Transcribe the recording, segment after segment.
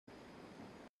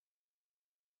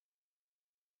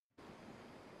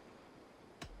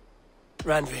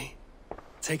Randvi,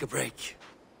 take a break.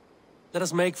 Let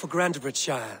us make for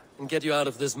Grantebridgeshire and get you out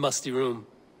of this musty room.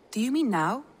 Do you mean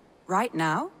now? Right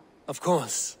now? Of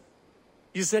course.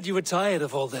 You said you were tired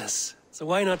of all this, so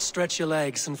why not stretch your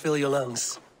legs and fill your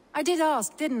lungs? I did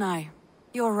ask, didn't I?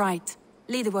 You're right.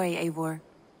 Lead the way, Eivor.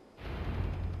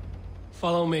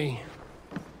 Follow me.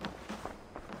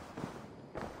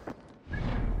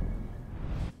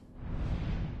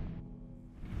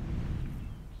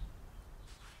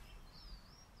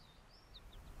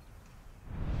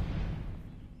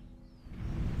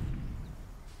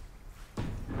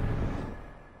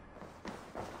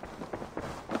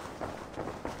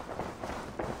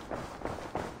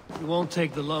 We won't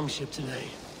take the longship today.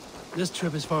 This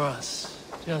trip is for us.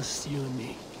 Just you and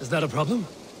me. Is that a problem?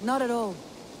 Not at all.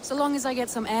 So long as I get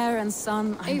some air and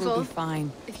sun, I will be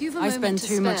fine. If you've a I moment spend to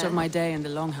too much spare. of my day in the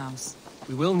longhouse.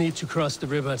 We will need to cross the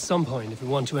river at some point if we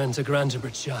want to enter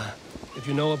Grantebridgeshire. If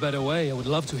you know a better way, I would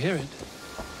love to hear it.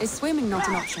 Is swimming not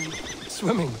an option?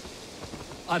 Swimming?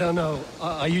 I don't know.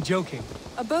 Are you joking?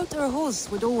 A boat or a horse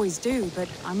would always do, but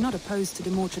I'm not opposed to the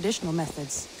more traditional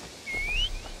methods.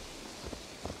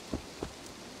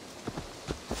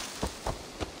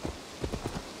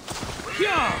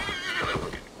 Yeah!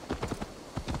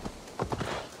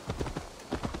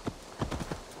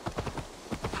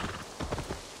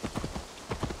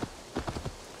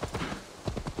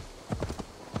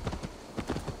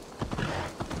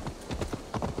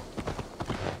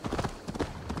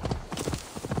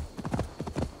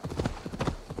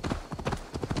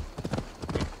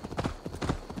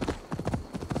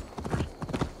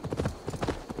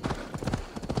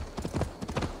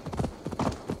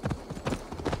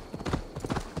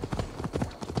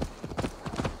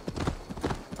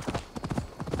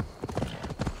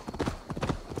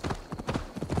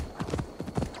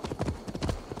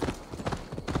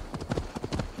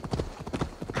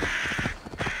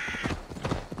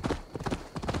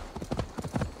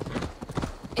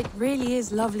 It really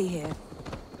is lovely here.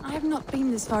 I have not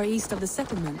been this far east of the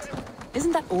settlement.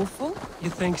 Isn't that awful? You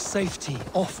think safety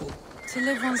awful? To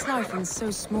live one's life in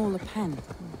so small a pen.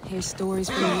 Hear stories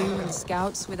from you and the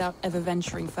scouts without ever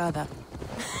venturing further.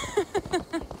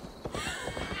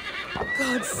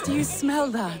 Gods, do you smell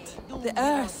that? The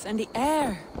earth and the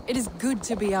air. It is good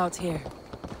to be out here.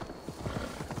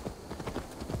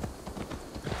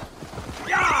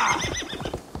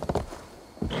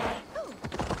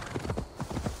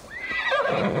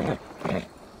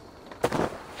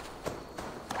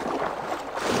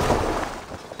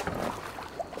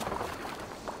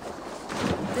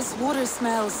 This water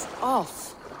smells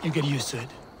off. You get used to it.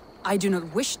 I do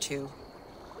not wish to.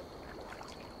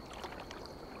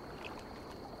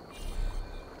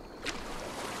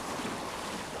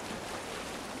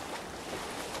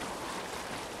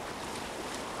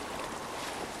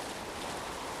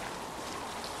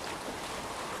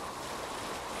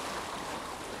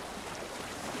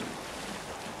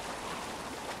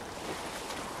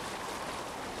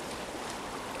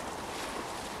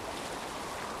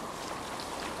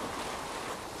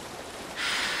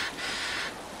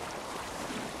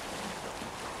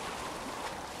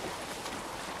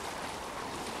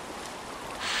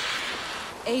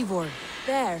 Eivor,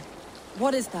 there.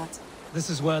 What is that? This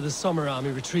is where the Summer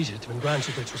Army retreated when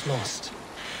Grantebridge was lost.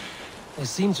 They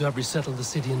seem to have resettled the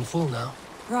city in full now.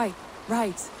 Right,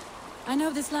 right. I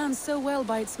know this land so well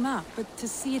by its map, but to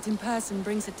see it in person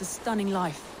brings it to stunning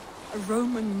life. A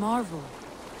Roman marvel.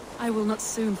 I will not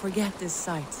soon forget this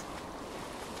sight.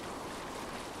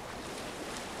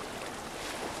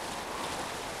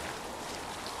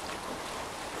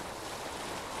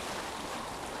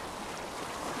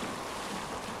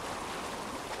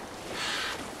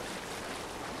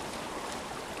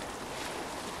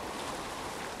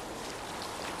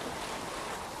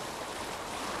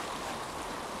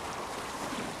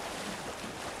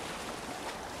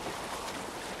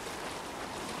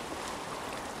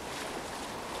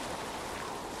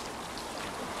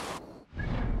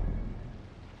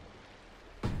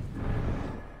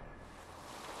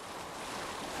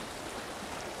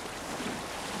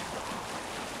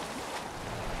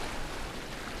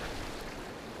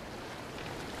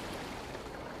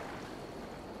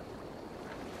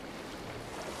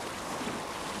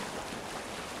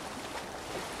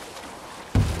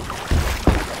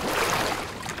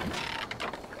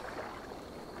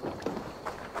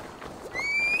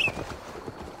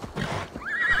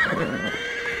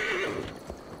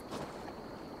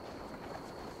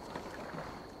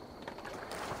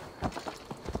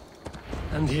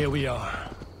 And here we are.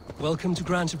 Welcome to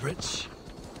Grantebridge.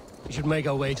 We should make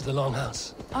our way to the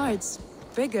Longhouse. Ah, it's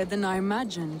bigger than I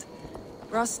imagined.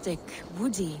 Rustic,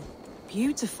 woody,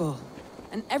 beautiful.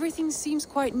 and everything seems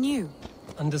quite new.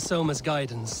 Under Soma's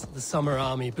guidance, the Summer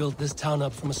Army built this town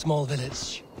up from a small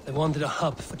village. They wanted a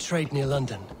hub for trade near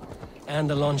London, and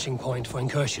a launching point for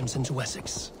incursions into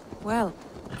Wessex. Well,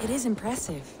 it is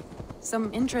impressive.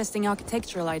 Some interesting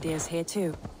architectural ideas here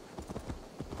too.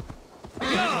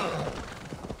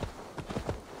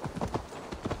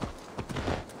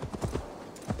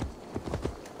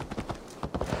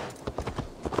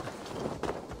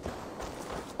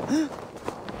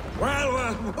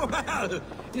 Well,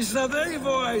 is that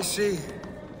Eivor I see?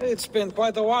 It's been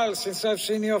quite a while since I've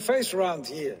seen your face around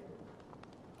here.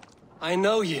 I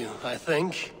know you, I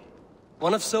think.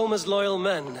 One of Soma's loyal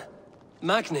men.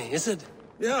 Magni, is it?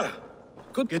 Yeah,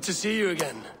 Good to see you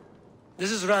again.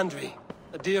 This is Randvi,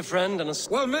 a dear friend and a...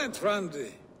 Well met,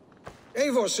 Randy.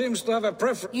 Eivor seems to have a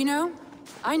preference. You know,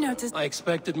 I noticed... I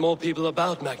expected more people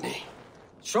about Magni.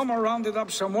 Someone rounded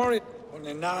up some warriors.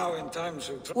 Only now, in times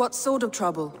of What sort of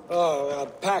trouble? Oh, a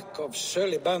pack of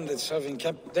surly bandits having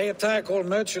kept... They attack all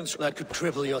merchants. That could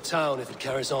cripple your town if it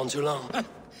carries on too long.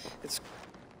 It's...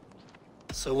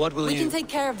 So what will We you... can take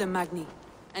care of them, Magni.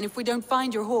 And if we don't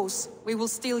find your horse, we will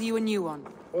steal you a new one.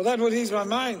 Well, that would ease my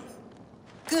mind.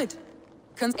 Good.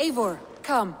 Eivor,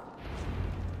 come.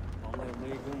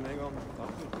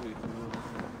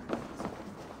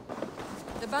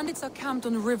 The bandits are camped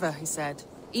on the river, he said.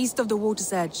 East of the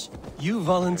water's edge. You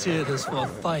volunteered us for a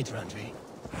fight, Randvi.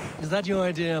 Is that your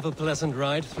idea of a pleasant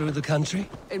ride through the country?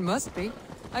 It must be.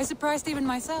 I surprised even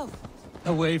myself.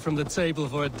 Away from the table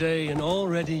for a day and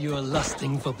already you are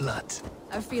lusting for blood.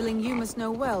 A feeling you must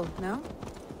know well, no?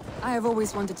 I have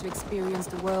always wanted to experience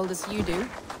the world as you do,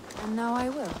 and now I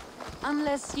will.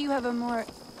 Unless you have a more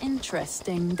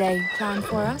interesting day planned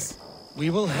for us? We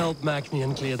will help Magni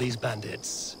and clear these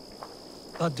bandits.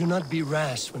 But do not be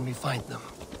rash when we find them.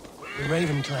 The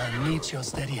Raven clan needs your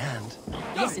steady hand.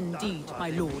 Yes, indeed,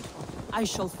 my lord. I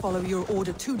shall follow your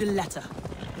order to the letter.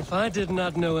 If I did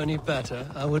not know any better,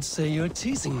 I would say you're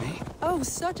teasing me. Oh,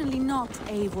 certainly not,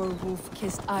 Eivor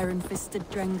wolf-kissed iron-fisted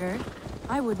Drenger.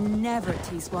 I would never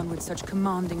tease one with such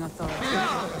commanding authority.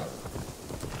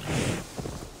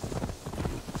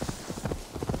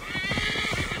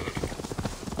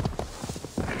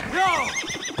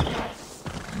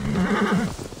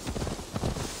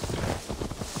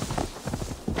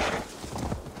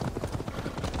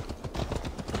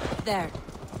 There,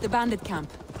 the bandit camp.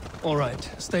 All right,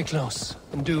 stay close,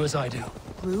 and do as I do.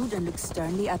 Rude and look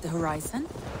sternly at the horizon?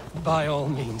 By all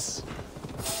means.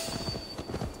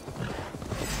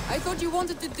 I thought you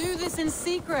wanted to do this in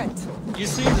secret. You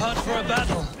seemed hot for a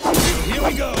battle. Here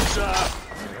we go, sir.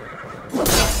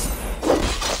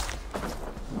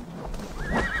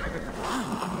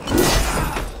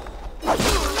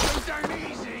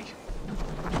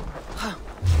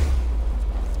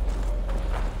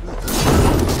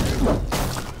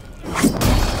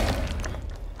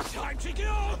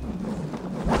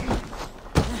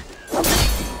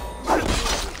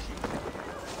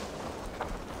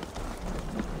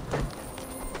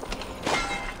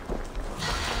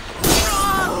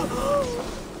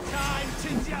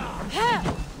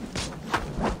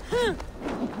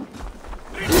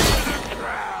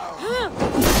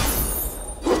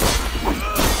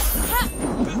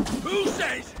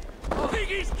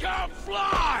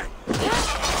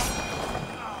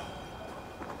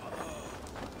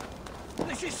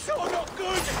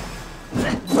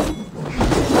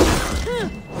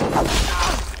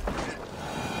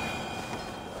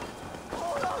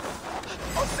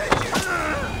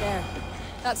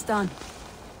 That's done.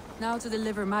 Now to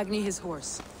deliver Magni his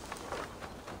horse.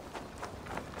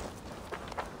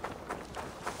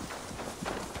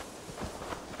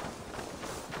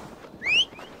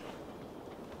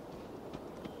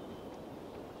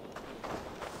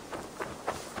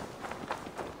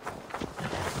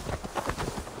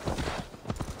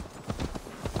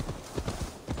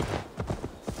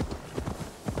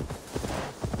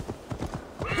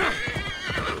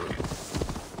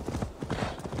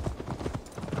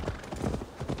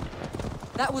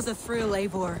 That was a thrill,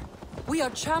 Eivor. We are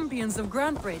champions of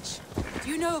Grantbridge.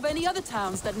 Do you know of any other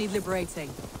towns that need liberating?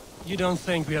 You don't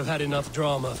think we have had enough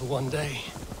drama for one day?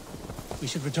 We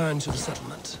should return to the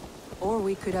settlement. Or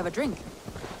we could have a drink,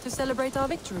 to celebrate our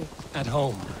victory. At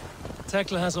home.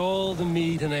 Tekla has all the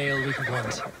mead and ale we could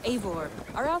want. Eivor,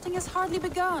 our outing has hardly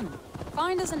begun.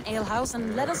 Find us an alehouse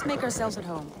and let us make ourselves at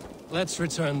home. Let's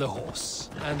return the horse.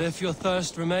 And if your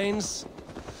thirst remains,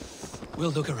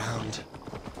 we'll look around.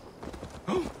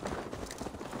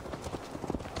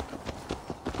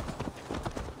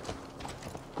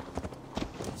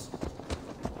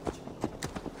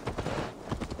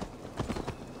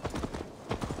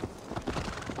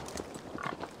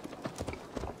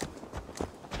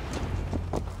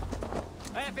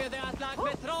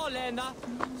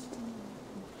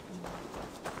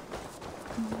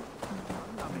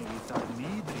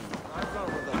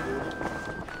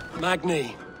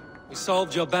 Magni, we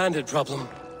solved your bandit problem.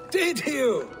 Did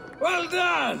you? Well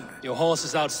done! Your horse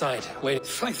is outside. Wait.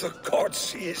 Thank the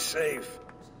gods he is safe.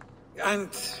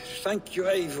 And thank you,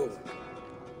 Eivor.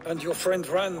 And your friend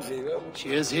Randy.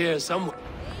 She is here somewhere.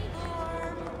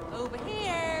 Eivor! Over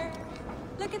here!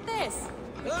 Look at this!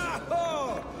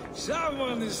 Oh,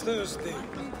 someone is thirsty.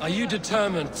 Are you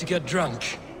determined to get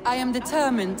drunk? I am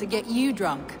determined to get you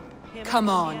drunk. Come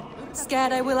on.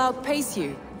 Scared I will outpace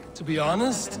you? To be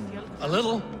honest, a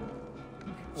little.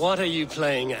 What are you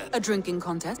playing at? A drinking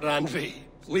contest? Ranvi,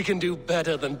 we can do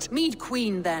better than Mead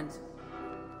Queen, then.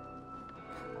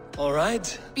 All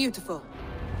right. Beautiful.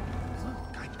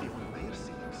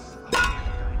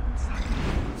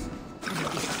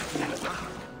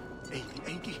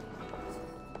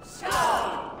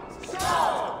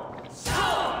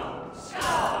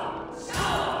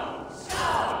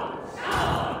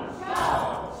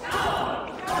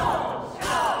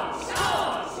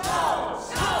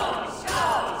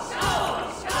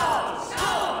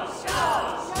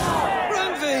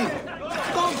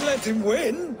 Let him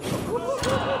win.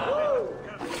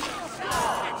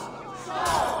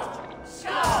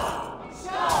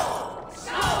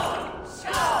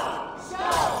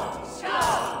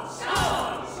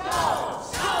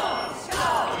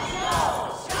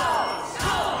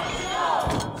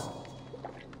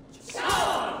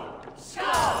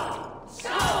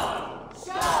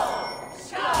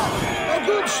 A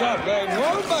good shot,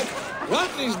 Eivor, but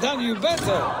Rodney's done you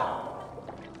better.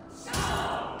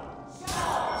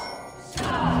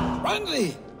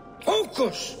 Randy,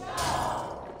 focus!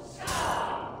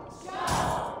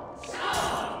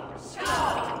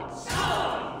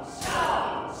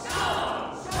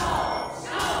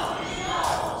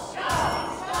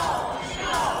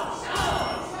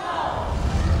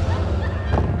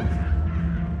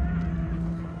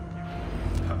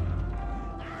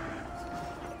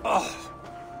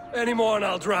 Any more and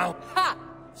I'll drown. Ha!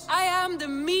 I am the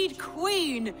Mead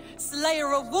Queen,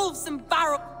 slayer of wolves and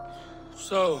barrels.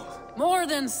 So, More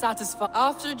than satisfied.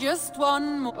 After just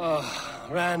one more.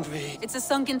 Ranvi. It's a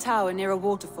sunken tower near a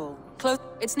waterfall. Close.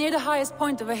 It's near the highest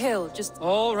point of a hill. Just.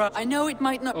 All right. I know it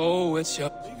might not. Oh, it's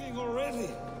your... Leaving already?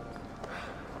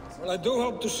 Well, I do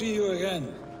hope to see you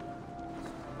again.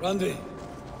 Randy,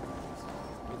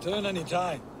 return any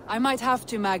time. I might have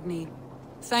to, Magni.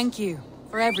 Thank you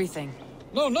for everything.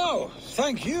 No,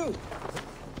 thank you.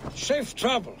 Safe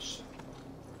travels.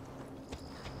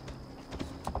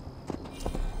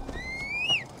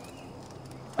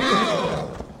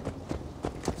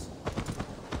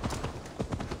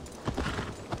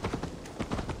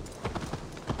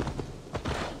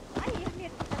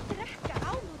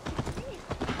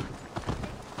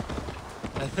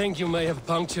 I think you may have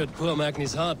punctured poor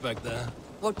Magni's heart back there.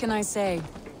 What can I say?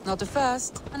 Not the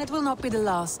first, and it will not be the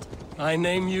last. I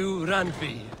name you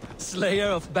Ranvi, slayer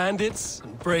of bandits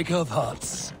and breaker of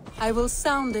hearts. I will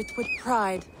sound it with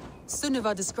pride.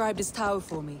 Sunniva described this tower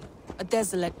for me. A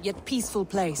desolate yet peaceful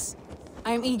place.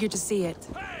 I am eager to see it.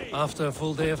 After a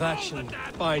full day of action,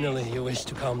 finally you wish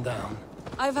to calm down.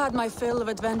 I've had my fill of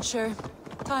adventure.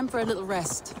 Time for a little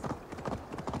rest.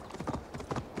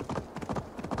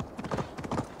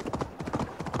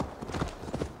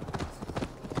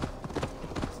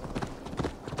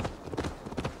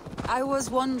 I was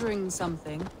wondering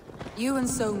something. You and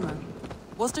Soma.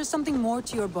 Was there something more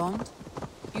to your bond?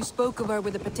 You spoke of her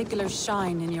with a particular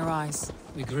shine in your eyes.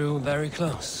 We grew very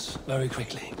close, very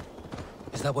quickly.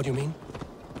 Is that what you mean?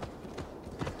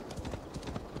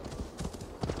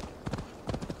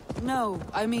 No,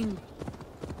 I mean...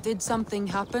 Did something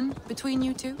happen between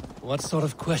you two? What sort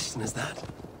of question is that?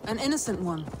 An innocent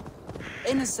one.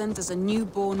 Innocent as a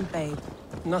newborn babe.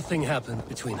 Nothing happened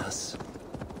between us.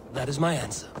 That is my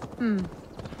answer.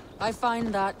 I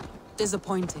find that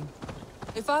disappointing.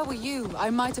 If I were you, I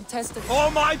might have tested...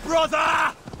 Oh, my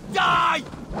brother! Die!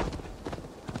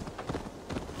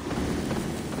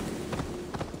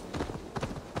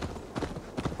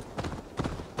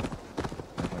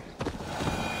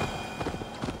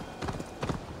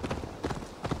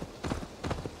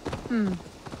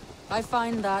 I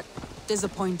find that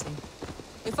disappointing.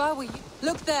 If I were you...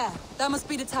 Look there! That must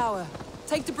be the tower.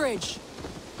 Take the bridge.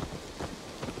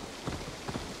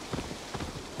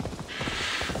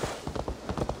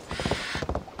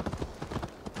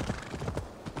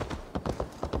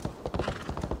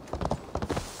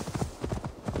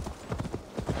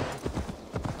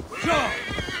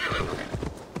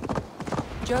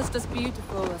 Just as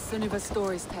beautiful as Sunniva's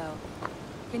stories tell.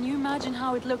 Can you imagine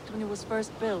how it looked when it was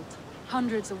first built?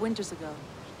 hundreds of winters ago.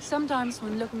 Sometimes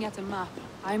when looking at a map,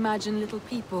 I imagine little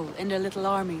people in their little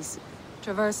armies,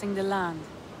 traversing the land.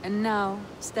 And now,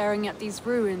 staring at these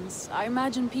ruins, I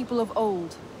imagine people of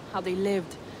old, how they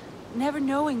lived, never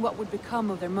knowing what would become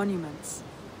of their monuments.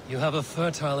 You have a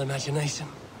fertile imagination.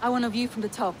 I want a view from the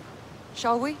top.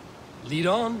 Shall we? Lead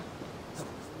on.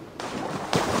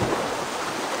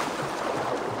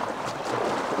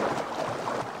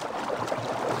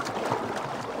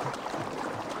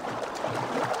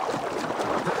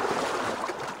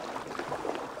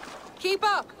 Keep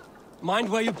up! Mind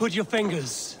where you put your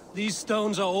fingers. These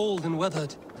stones are old and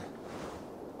weathered.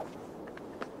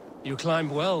 You climb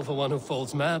well for one who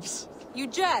folds maps. You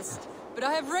jest, but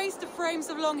I have raised the frames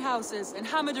of longhouses and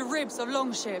hammered the ribs of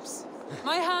longships.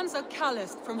 My hands are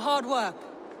calloused from hard work.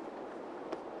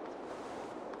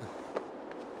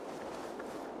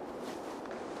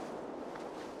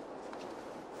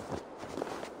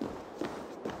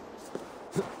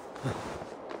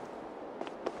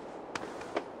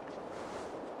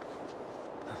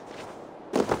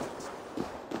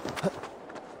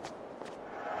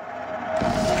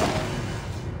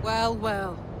 Well,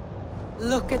 well.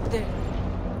 Look at this.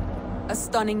 A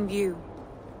stunning view.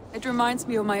 It reminds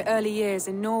me of my early years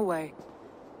in Norway.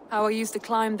 How I used to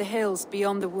climb the hills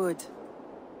beyond the wood.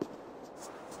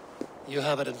 You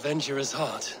have an adventurous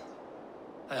heart.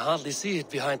 I hardly see it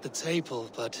behind the table,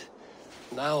 but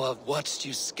now I've watched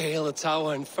you scale a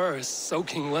tower in furs,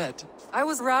 soaking wet. I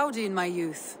was rowdy in my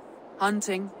youth.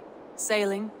 Hunting,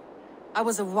 sailing. I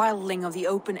was a wildling of the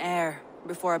open air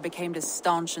before I became this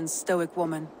staunch and stoic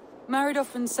woman. Married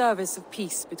off in service of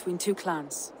peace between two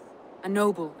clans. A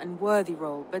noble and worthy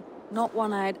role, but not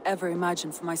one I had ever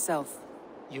imagined for myself.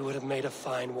 You would have made a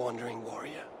fine wandering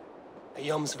warrior. A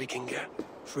Jomsvikinger,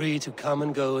 free to come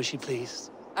and go as she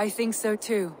pleased. I think so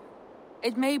too.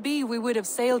 It may be we would have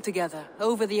sailed together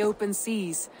over the open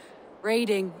seas,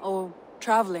 raiding or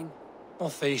traveling. Or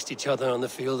faced each other on the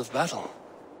field of battle.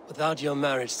 Without your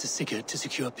marriage to Sigurd to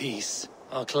secure peace,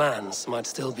 our clans might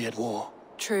still be at war.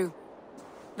 True.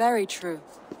 Very true.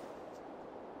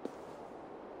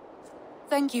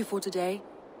 Thank you for today.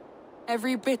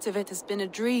 Every bit of it has been a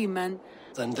dream and...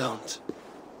 Then don't.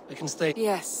 We can stay...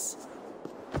 Yes.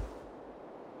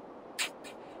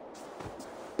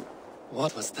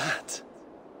 What was that?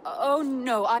 Oh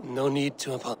no, No need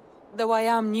to apologize. Though I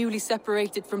am newly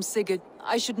separated from Sigurd,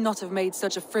 I should not have made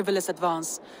such a frivolous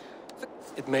advance.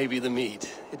 It may be the mead,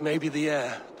 it may be the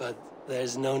air, but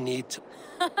there's no need to...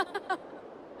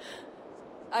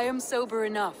 I am sober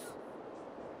enough.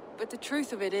 But the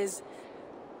truth of it is...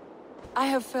 I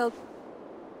have felt...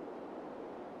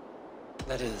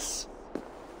 That is...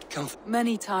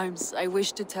 Many times I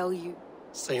wish to tell you.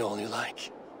 Say all you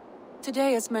like.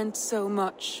 Today has meant so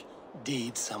much.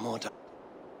 Deeds are more...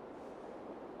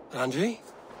 Randvi?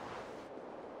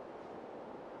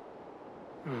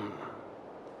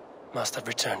 Must have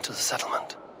returned to the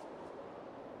settlement.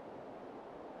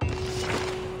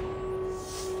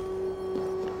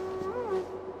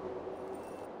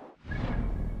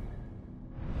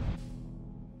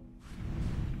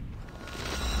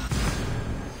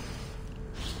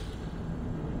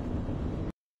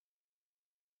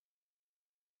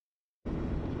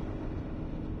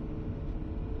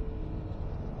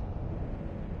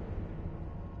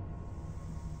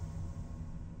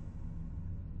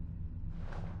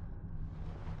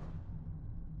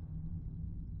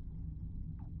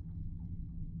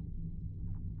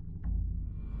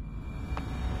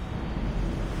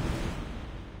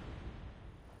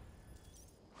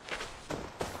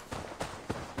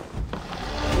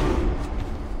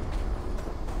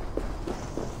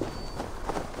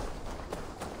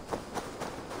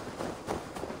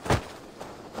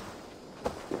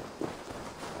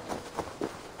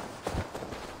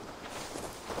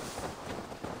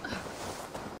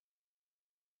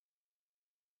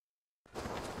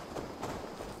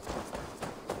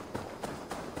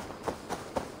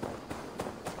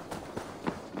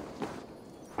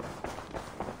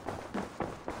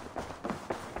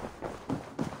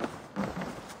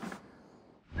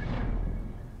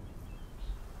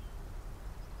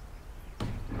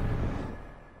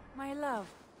 My love.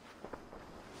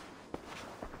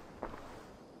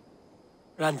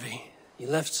 Randvi, you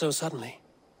left so suddenly.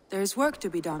 There is work to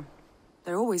be done.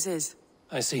 There always is.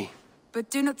 I see. But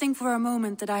do not think for a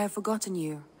moment that I have forgotten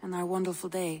you and our wonderful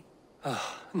day.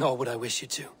 Nor would I wish you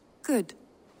to. Good.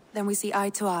 Then we see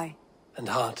eye to eye. And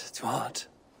heart to heart.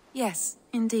 Yes,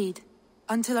 indeed.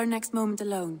 Until our next moment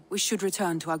alone, we should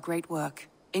return to our great work.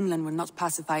 England will not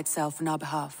pacify itself on our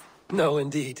behalf. No,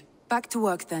 indeed. Back to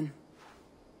work, then.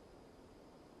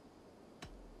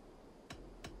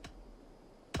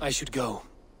 I should go.